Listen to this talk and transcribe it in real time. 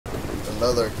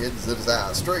Hello there, kids. It is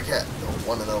I, Stray Cat, the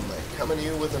one and only, coming to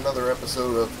you with another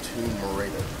episode of Tomb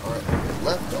Raider. Alright, when we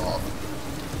left off,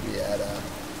 we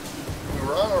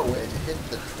were on our way to hit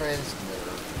the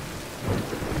transmitter,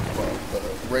 well, the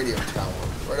radio tower,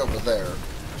 right over there,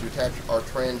 to attach our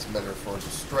transmitter for a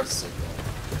distress signal.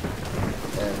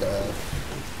 And,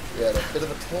 we had a bit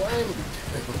of a climb to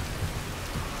do.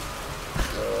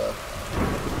 So,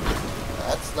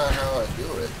 that's not how I do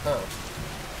it, huh?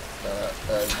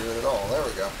 Do it at all. There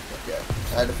we go. Okay.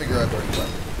 I had to figure out where to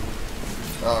button.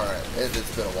 Alright.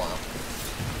 It's been a while.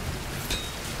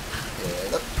 Get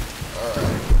up.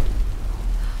 Alright.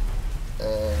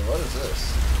 And what is this?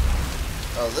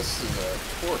 Oh, this is a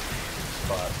torch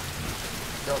spot.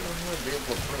 Don't know how to be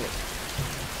able to bring it.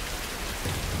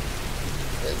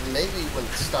 Maybe when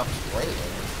it stops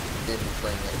raining, be able to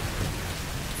bring it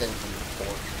things from the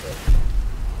torch, but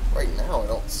right now I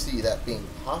don't see that being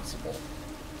possible.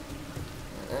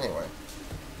 Anyway.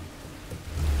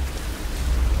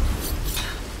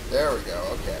 There we go,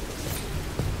 okay.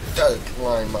 Gotta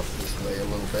climb up this way a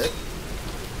little bit.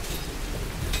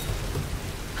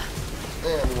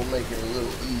 And we'll make it a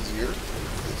little easier.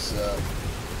 This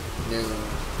new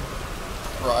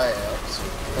triaxe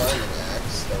or climbing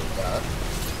axe that we got.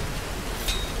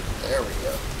 There we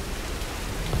go.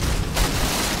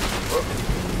 Whoop.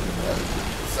 That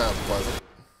sounds pleasant.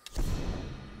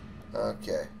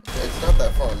 Okay. It's not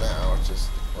that far now, it's just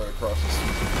right across this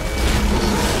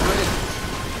bridge.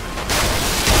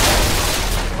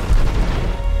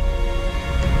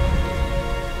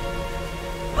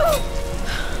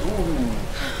 Ooh.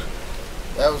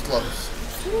 That was close.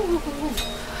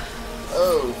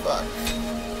 Oh, fuck.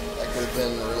 That could have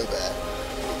been really bad.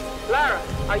 Lara,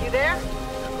 are you there?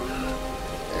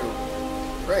 Hey,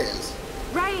 Reyes.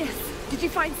 Reyes, did you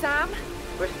find Sam?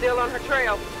 We're still on her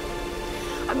trail.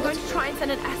 I'm going to try and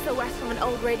send an SOS from an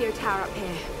old radio tower up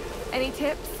here. Any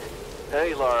tips?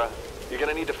 Hey, Lara. You're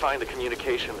gonna need to find the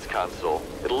communications console.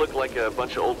 It'll look like a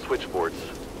bunch of old switchboards.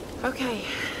 Okay.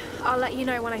 I'll let you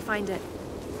know when I find it.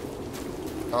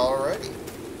 Alrighty.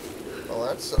 Well,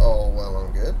 that's all well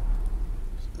and good.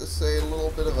 This is a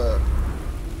little bit of a...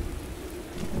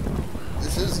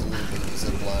 This is a little bit of a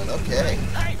zip line. Okay.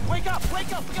 Hey, wake up!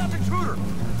 Wake up! We got an intruder!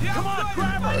 Come on,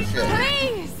 grab her! Oh, shit.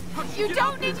 Please! You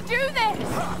don't need to do this!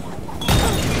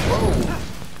 Whoa!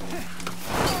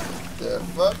 The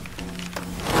fuck?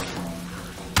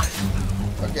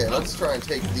 Okay, let's try and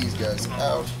take these guys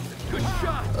out. Good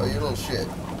shot! Oh, you little shit.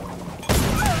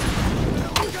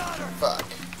 Fuck.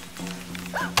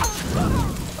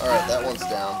 Alright, that one's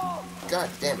down. God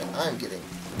damn it, I'm getting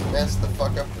messed the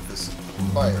fuck up with this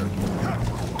fire.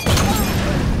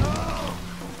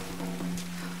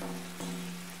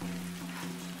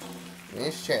 Give me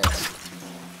a chance.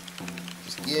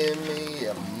 Just give me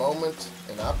a moment,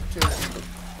 an opportunity to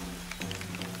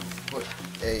put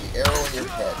a arrow in your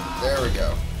head. There we go.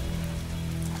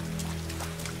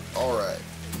 Alright.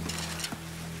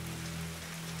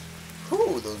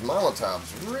 Whew, those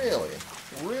Molotovs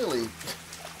really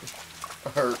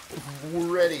are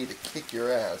ready to kick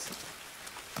your ass.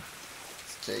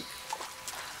 Let's take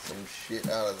some shit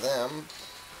out of them.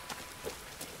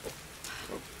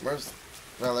 Where's...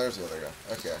 No, there's the other guy.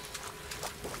 Okay.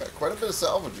 Got quite a bit of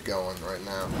salvage going right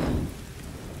now.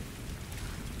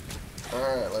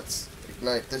 Alright, let's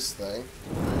ignite this thing.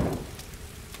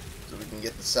 So we can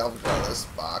get the salvage out of this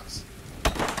box.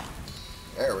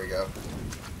 There we go.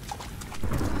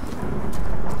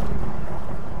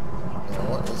 Now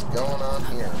what is going on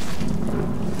here?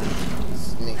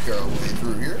 Sneak our way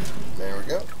through here. There we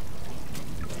go.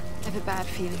 I have a bad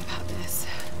feeling about this.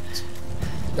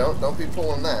 Don't be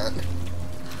pulling that.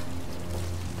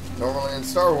 Normally in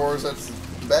Star Wars, that's a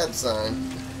bad sign.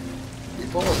 Be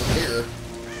pulling it here.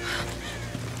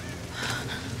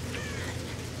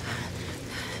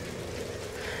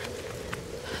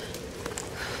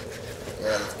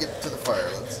 Yeah, let's get to the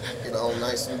fire. Let's get all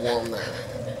nice and warm there.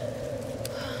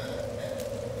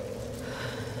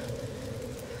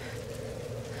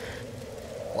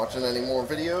 Watching any more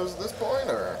videos at this point,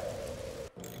 or?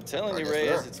 I'm telling you,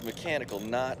 Reyes, it's mechanical,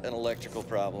 not an electrical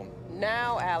problem.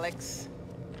 Now, Alex.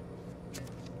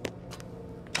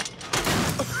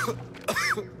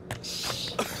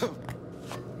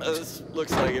 This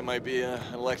looks like it might be an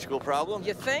electrical problem.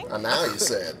 You think? Oh, now you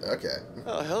say it. Okay.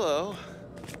 Oh, hello.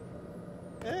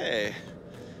 Hey,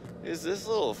 who's this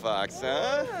little fox,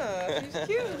 huh? Ah, she's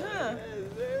cute, huh?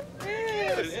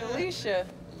 Yeah, it's Alicia.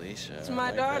 Alicia. It's my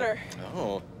like daughter. that.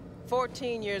 Oh.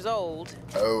 14 years old.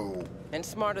 Oh. And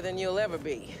smarter than you'll ever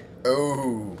be.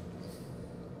 Oh.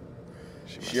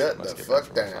 Shut the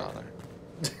fuck down.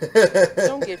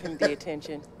 Don't give him the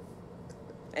attention.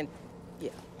 And Yeah.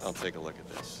 I'll take a look at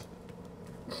this.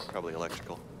 Probably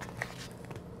electrical.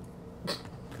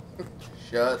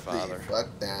 Shut Father. the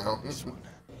fuck down.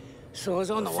 So I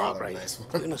was on the lock, Father, right? nice one.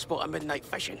 Doing a spot of midnight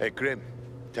fishing. Hey, Grim.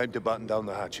 Time to button down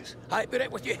the hatches. I'll be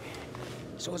right with you.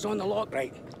 So I was on the lock,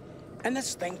 right? And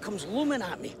this thing comes looming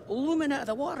at me. Looming out of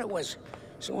the water it was.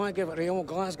 So I give it a old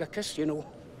Glasgow kiss, you know.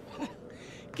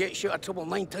 Gets you out of trouble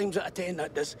 9 times out of 10,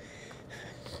 that does.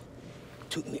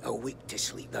 Took me a week to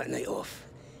sleep that night off.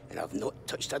 And I've not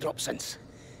touched a drop since.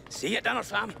 See you at dinner,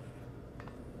 Sam.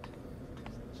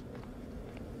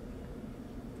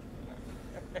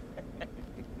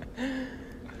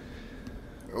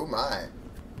 Oh my.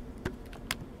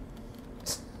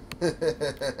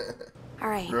 All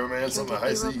right. Romance Can on we the get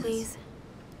high B-roll, seas. please?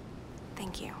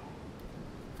 Thank you.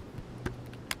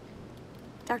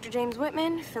 Dr. James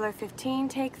Whitman, filler 15,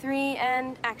 take 3,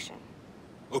 and action.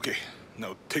 Okay,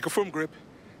 now take a firm grip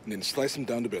and then slice him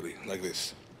down the belly, like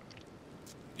this.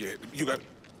 Yeah, you got it.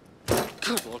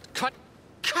 Good Lord, cut!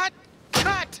 Cut!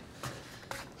 Cut!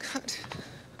 Cut!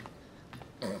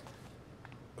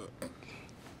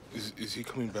 Is he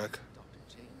coming back?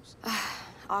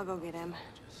 I'll go get him.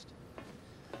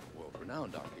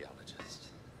 World-renowned archaeologist.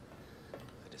 I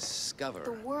discover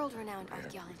The world-renowned rare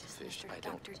archaeologist, fish. Mr. I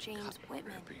don't Dr. James cut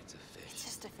Whitman. rare breeds of fish. It's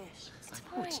just a fish. It's I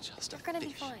fine. know it's just a You're gonna be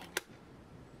fish. fine.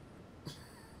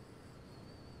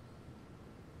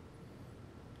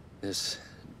 This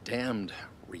damned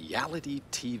reality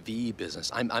TV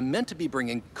business. I'm meant to be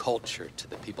bringing culture to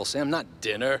the people, Sam, not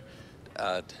dinner.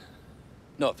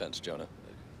 No offense, Jonah.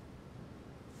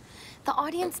 The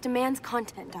audience demands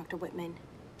content, Dr. Whitman.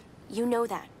 You know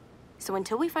that. So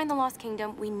until we find the Lost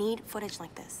Kingdom, we need footage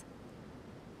like this.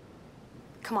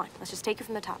 Come on, let's just take it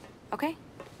from the top, okay?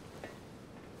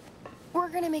 We're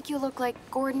gonna make you look like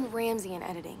Gordon Ramsay in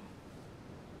editing.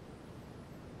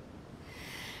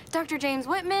 Dr. James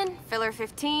Whitman, filler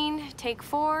 15, take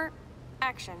 4,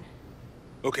 action.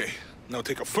 Okay, now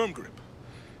take a firm grip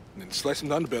and then slice him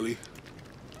down the belly,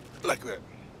 like that.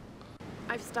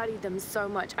 I've studied them so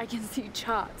much, I can see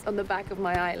charts on the back of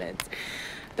my eyelids.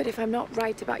 But if I'm not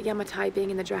right about Yamatai being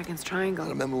in the Dragon's Triangle... I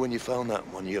remember when you found that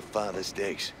in one of your father's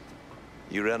digs.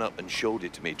 You ran up and showed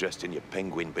it to me dressed in your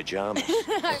penguin pajamas.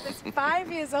 I was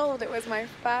 5 years old. It was my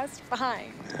first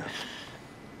find. Yeah.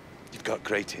 You've got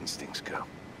great instincts, girl.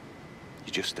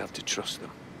 You just have to trust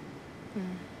them.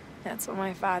 That's what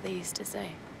my father used to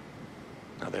say.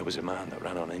 Now, there was a man that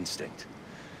ran on instinct.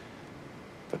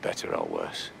 For better or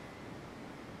worse.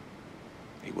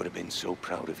 He would have been so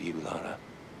proud of you, Lara.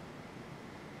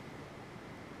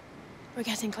 We're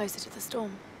getting closer to the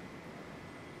storm.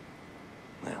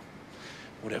 Well,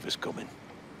 whatever's coming,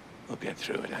 we'll get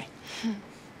through it, eh?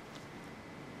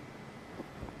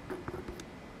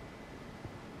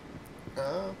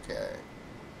 Okay.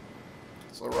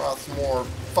 So Roth's more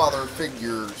father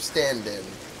figure stand-in.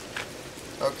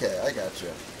 Okay, I got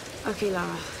you. Okay,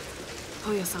 Lara.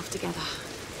 Pull yourself together.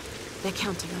 They're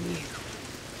counting on you.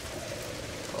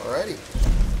 Alrighty.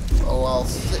 Oh, I'll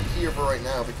sit here for right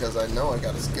now because I know I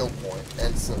got a skill point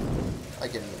and I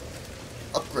can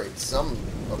upgrade some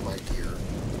of my gear.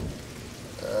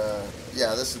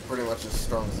 Yeah, this is pretty much as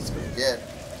strong as it's going to get.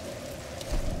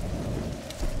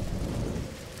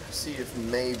 See if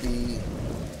maybe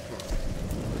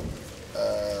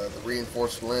the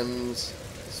reinforced limbs,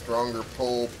 stronger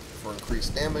pull for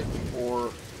increased damage,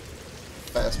 or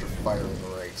faster firing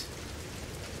rate.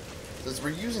 Since we're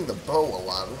using the bow a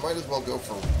lot, we might as well go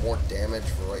for more damage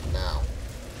for right now.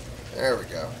 There we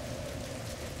go.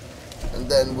 And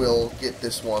then we'll get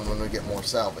this one when we get more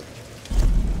salvage.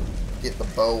 Get the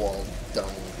bow all done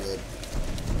and good.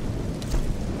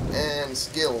 And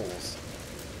skills.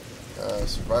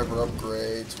 Survivor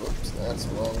upgrades. Whoops, that's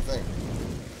the wrong thing.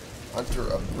 Hunter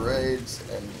upgrades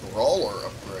and brawler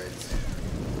upgrades.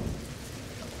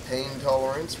 Pain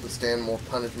tolerance, withstand more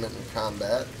punishment in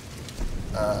combat.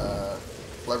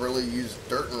 Cleverly use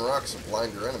dirt and rocks to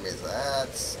blind your enemies. That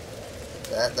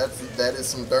is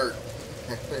some dirt.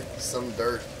 Some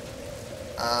dirt.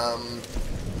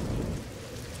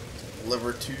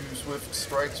 Deliver 2 swift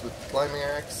strikes with climbing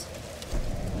axe.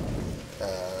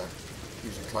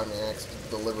 Use your climbing axe to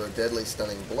deliver a deadly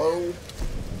stunning blow.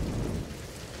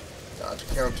 Dodge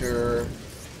counter.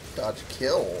 Dodge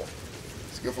kill.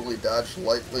 Skillfully dodge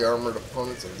lightly armored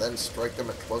opponents and then strike them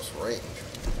at close range.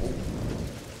 Ooh.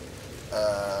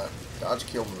 Dodge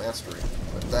kill mastery.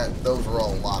 But those are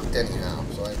all locked anyhow,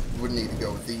 so I would need to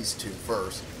go with these 2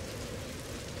 first.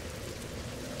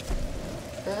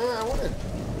 I want to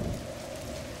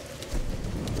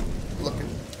look at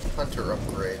hunter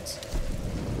upgrades.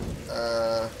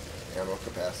 Ammo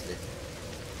capacity.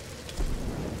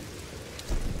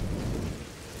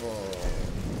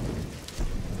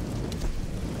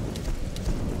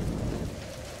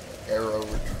 arrow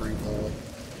retrieval.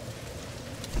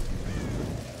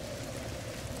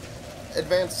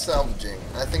 Advanced salvaging.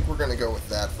 I think we're going to go with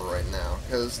that for right now,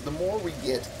 because the more we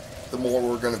get, the more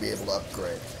we're going to be able to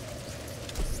upgrade.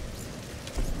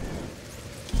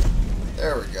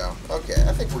 There we go. Okay,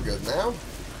 I think we're good now.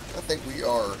 I think we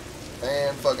are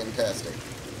fan-fucking-tastic.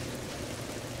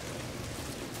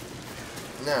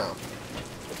 Now,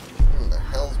 where the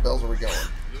hell's bells are we going?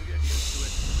 You'll get used to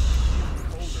it. It's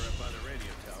colder up by the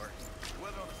radio tower. The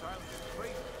weather on this island is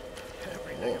crazy.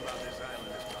 Everything about this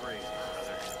island is crazy,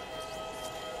 brother.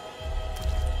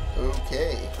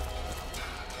 Okay.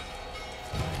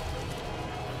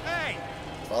 Hey!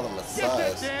 Father Get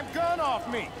Messiah's. that damn gun off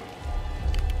me!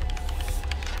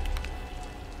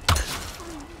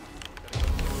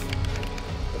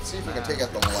 Let's see if we can take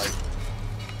out the light.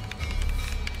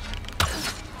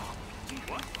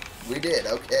 We did.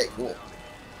 Okay, cool.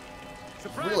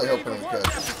 Surprised Really they hoping even we worked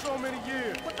could. after so many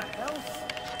years. What the hell?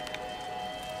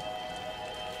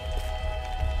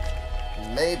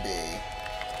 Maybe.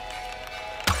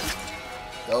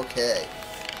 Okay.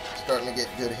 Starting to get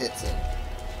good hits in.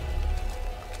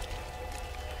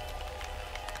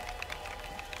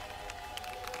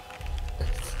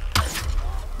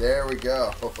 There we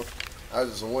go. I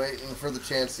was just waiting for the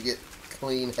chance to get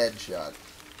clean headshot.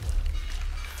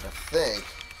 I think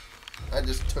I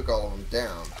just took all of them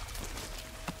down.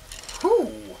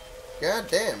 Whew! God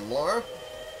damn, Laura.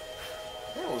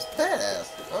 That was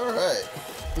badass. Alright.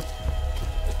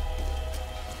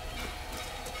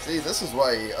 See, this is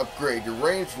why you upgrade your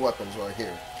ranged weapons right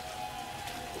here.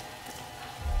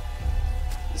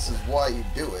 This is why you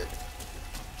do it.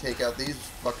 Take out these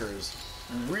fuckers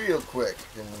real quick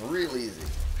and real easy.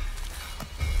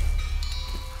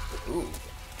 Ooh.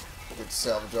 Good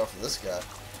salvage off of this guy.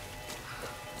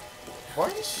 Why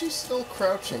is she still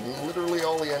crouching? Literally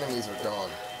all the enemies are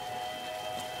gone.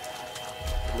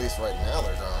 At least right now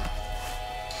they're gone.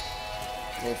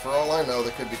 I mean, for all I know,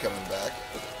 they could be coming back.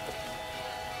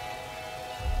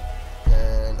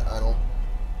 And I don't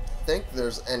think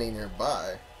there's any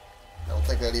nearby. I don't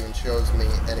think that even shows me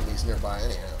enemies nearby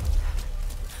anyhow.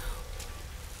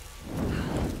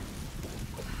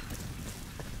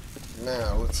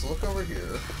 Now, let's look over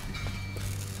here.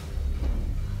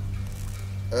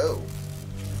 Oh.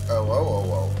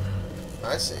 Oh.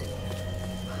 I see.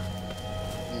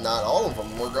 Not all of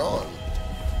them were gone.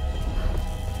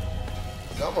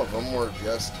 Some of them were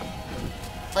just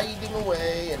hiding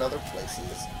away in other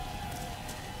places.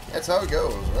 That's how it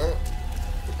goes, right?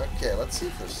 Okay, let's see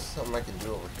if there's something I can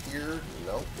do over here.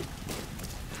 Nope.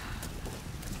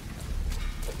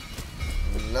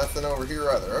 Nothing over here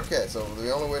either. Okay, so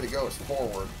the only way to go is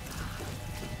forward.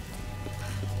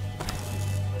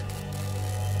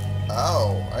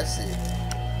 Oh, I see.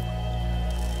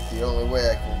 The only way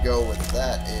I can go with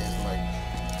that is my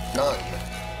gun.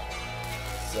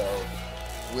 So,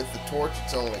 with the torch,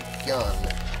 it's only gun.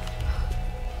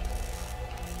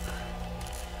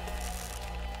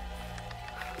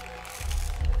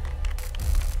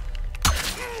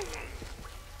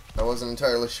 I wasn't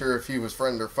entirely sure if he was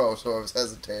friend or foe, so I was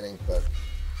hesitating, but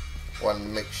wanted to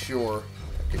make sure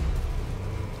I could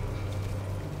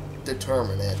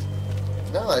determine it.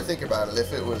 Now that I think about it,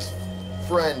 if it was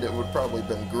friend, it would probably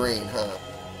been green, huh?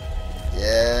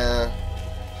 Yeah.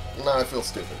 Now I feel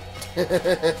stupid.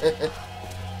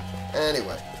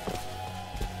 Anyway.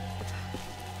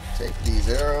 Take these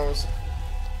arrows.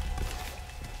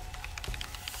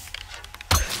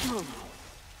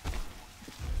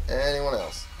 Anyone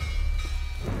else?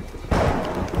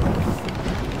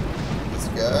 This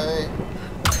guy.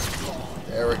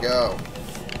 There we go.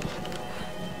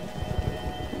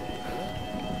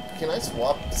 Can I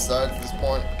swap sides at this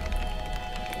point?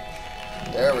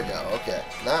 There we go. Okay.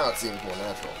 Now it seems more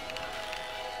natural.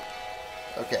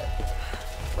 Okay.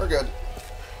 We're good.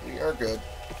 We are good.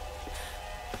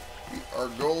 We are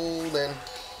golden.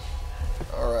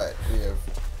 Alright. We have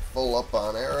full up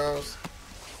on arrows.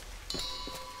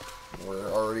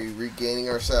 We're already regaining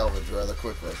our salvage rather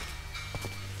quickly.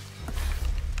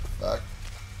 Fuck.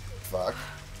 Fuck.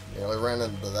 Nearly ran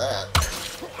into that.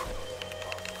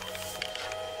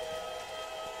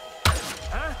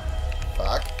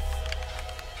 Fuck.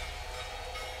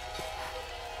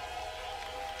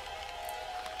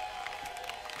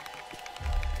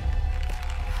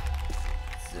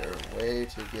 Is there a way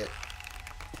to get...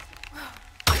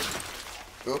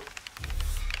 Oop.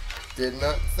 Did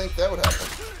not think that would happen.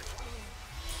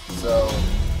 So,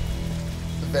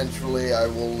 eventually I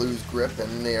will lose grip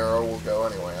and the arrow will go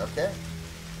anyway, okay?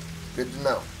 Good to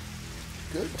know.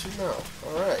 Good to know.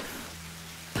 Alright.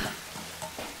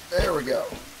 There we go.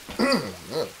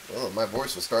 Oh, my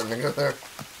voice was starting to go there.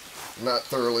 Not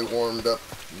thoroughly warmed up,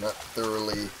 not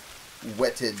thoroughly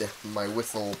wetted my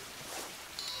whistle.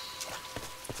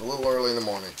 It's a little early in the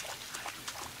morning.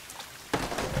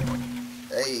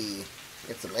 Hey,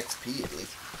 get some XP at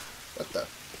least. What the?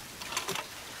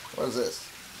 What is this?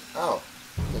 Oh,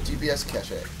 the GPS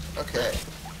cache. Okay.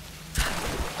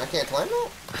 I can't climb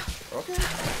that? Okay.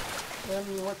 Then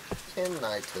what can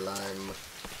I climb?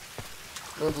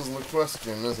 That is the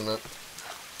question, isn't it?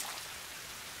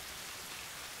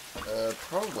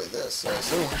 Probably this, I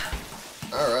assume.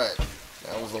 Alright,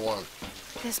 that was the one.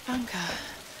 This bunker.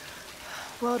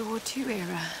 World War II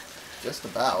era. Just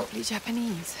about. Probably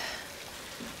Japanese.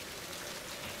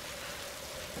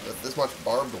 With this much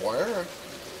barbed wire?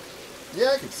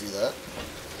 Yeah, I can see that.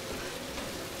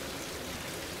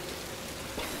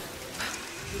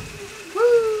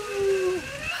 Woo!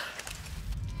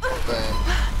 Bam.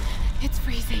 It's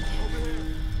freezing.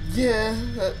 Yeah,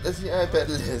 I bet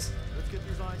it is.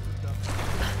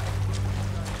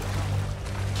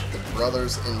 The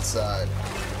brothers inside.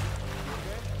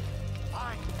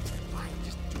 Fine,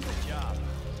 just do the job.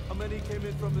 How many came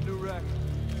in from the new wreck?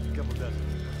 A couple dozen.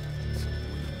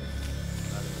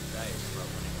 Not in the diet,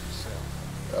 probably himself.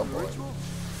 Oh boy. Ritual?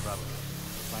 Probably.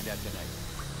 We'll find out tonight.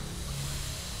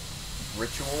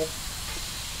 Ritual?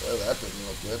 Oh, that didn't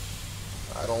look good.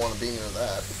 I don't want to be near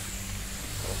that.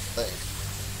 I don't think.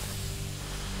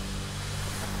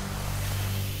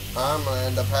 I'm gonna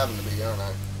end up having to be, aren't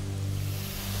I?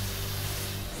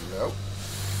 Nope.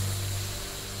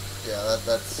 Yeah,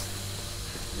 that's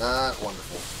not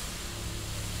wonderful.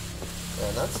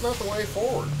 And that's not the way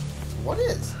forward. What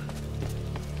is?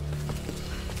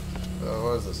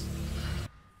 What is this?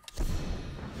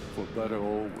 For better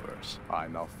or worse, I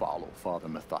now follow Father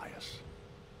Matthias.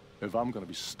 If I'm gonna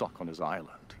be stuck on his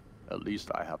island, at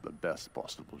least I have the best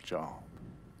possible job.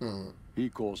 He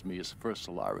calls me his first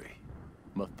Solari.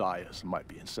 Matthias might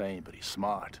be insane, but he's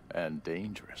smart and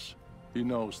dangerous. He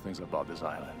knows things about this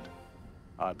island.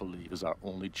 I believe is our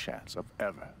only chance of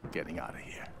ever getting out of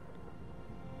here.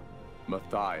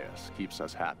 Matthias keeps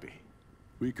us happy.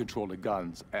 We control the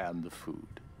guns and the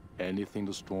food. Anything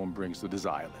the storm brings to this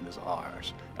island is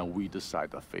ours, and we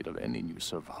decide the fate of any new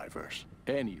survivors.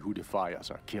 Any who defy us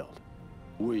are killed.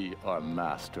 We are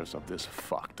masters of this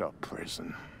fucked up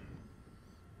prison.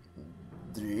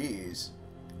 Jeez.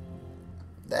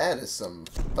 That is some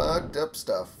fucked up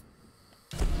stuff.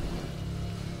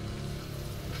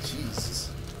 Jesus.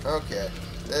 Okay.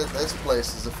 This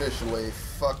place is officially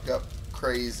fucked up,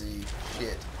 crazy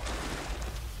shit.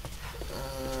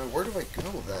 Where do I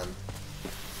go then?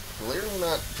 Clearly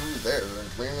not through there, and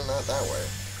clearly not that way.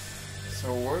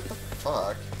 So where the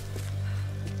fuck?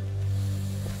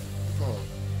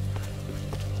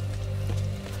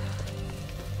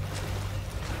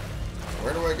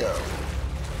 Where do I go?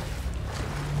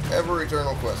 Ever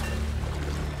eternal question.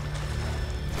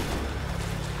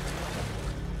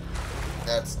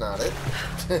 That's not it.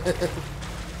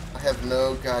 I have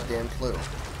no goddamn clue.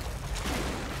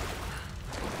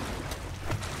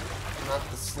 Not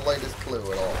the slightest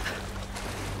clue at all.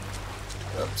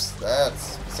 Oops,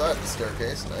 that's beside the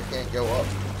staircase, and I can't go up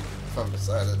if I'm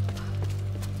beside it.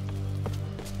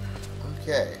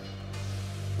 Okay.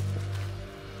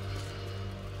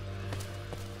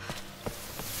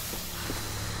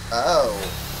 Oh.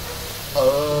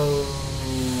 Oh.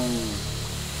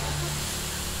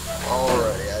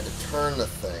 Alrighty, I had to turn the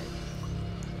thing.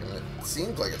 And it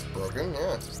seems like it's broken,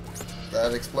 yeah.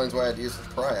 That explains why I had to use the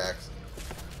pry axe.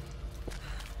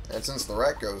 And since the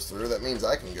rat goes through, that means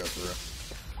I can go through.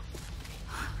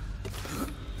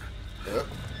 Yep.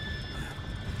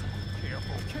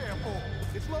 Careful, careful.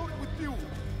 It's loaded with fuel.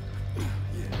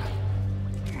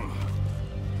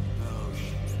 Oh,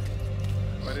 shit.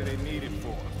 What do they need it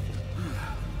for?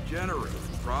 Generators,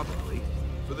 probably.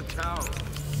 For the tower.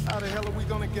 How the hell are we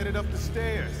gonna get it up the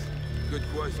stairs? Good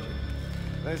question.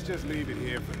 Let's just leave it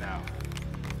here for now.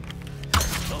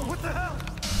 What the hell?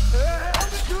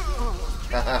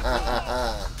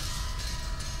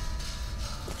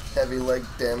 Heavy leg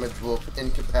damage will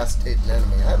incapacitate an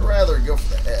enemy. I'd rather go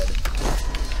for the head.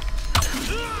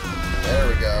 There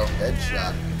we go.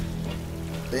 Headshot.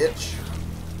 Bitch.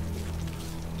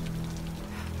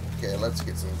 Okay, let's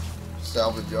get some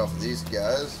salvage off of these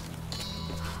guys.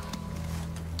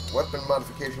 Weapon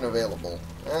modification available.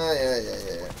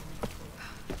 Yeah.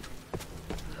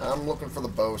 I'm looking for the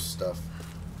bow stuff.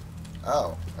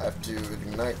 Oh, I have to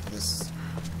ignite this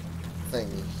thing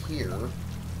here.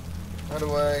 How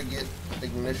do I get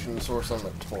ignition source on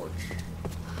the torch?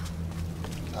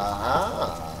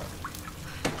 Aha!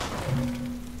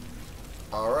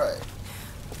 Alright.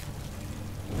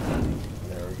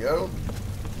 There we go.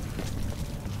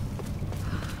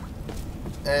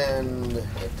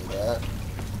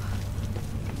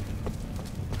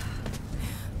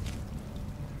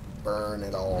 Burn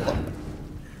it all up.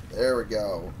 There we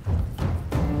go.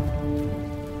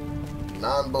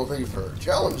 Non-believer.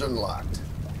 Challenge unlocked.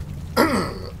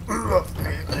 I'm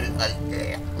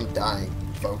dying,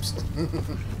 folks.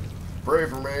 Pray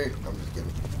for me. I'm just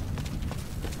kidding.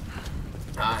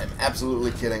 I'm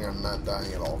absolutely kidding. I'm not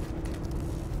dying at all.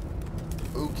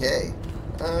 Okay.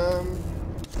 I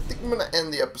think I'm going to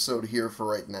end the episode here for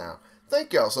right now.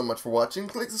 Thank y'all so much for watching.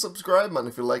 Click the subscribe button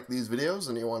if you like these videos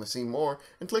and you want to see more.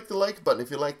 And click the like button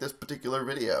if you like this particular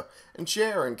video. And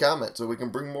share and comment so we can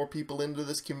bring more people into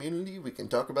this community. We can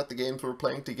talk about the games we're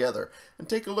playing together. And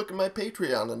take a look at my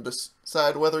Patreon and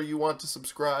decide whether you want to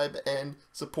subscribe and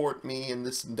support me in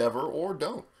this endeavor or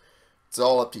don't. It's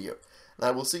all up to you. And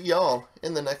I will see y'all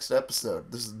in the next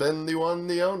episode. This has been the one,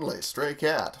 the only Stray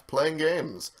Cat, playing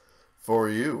games for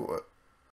you.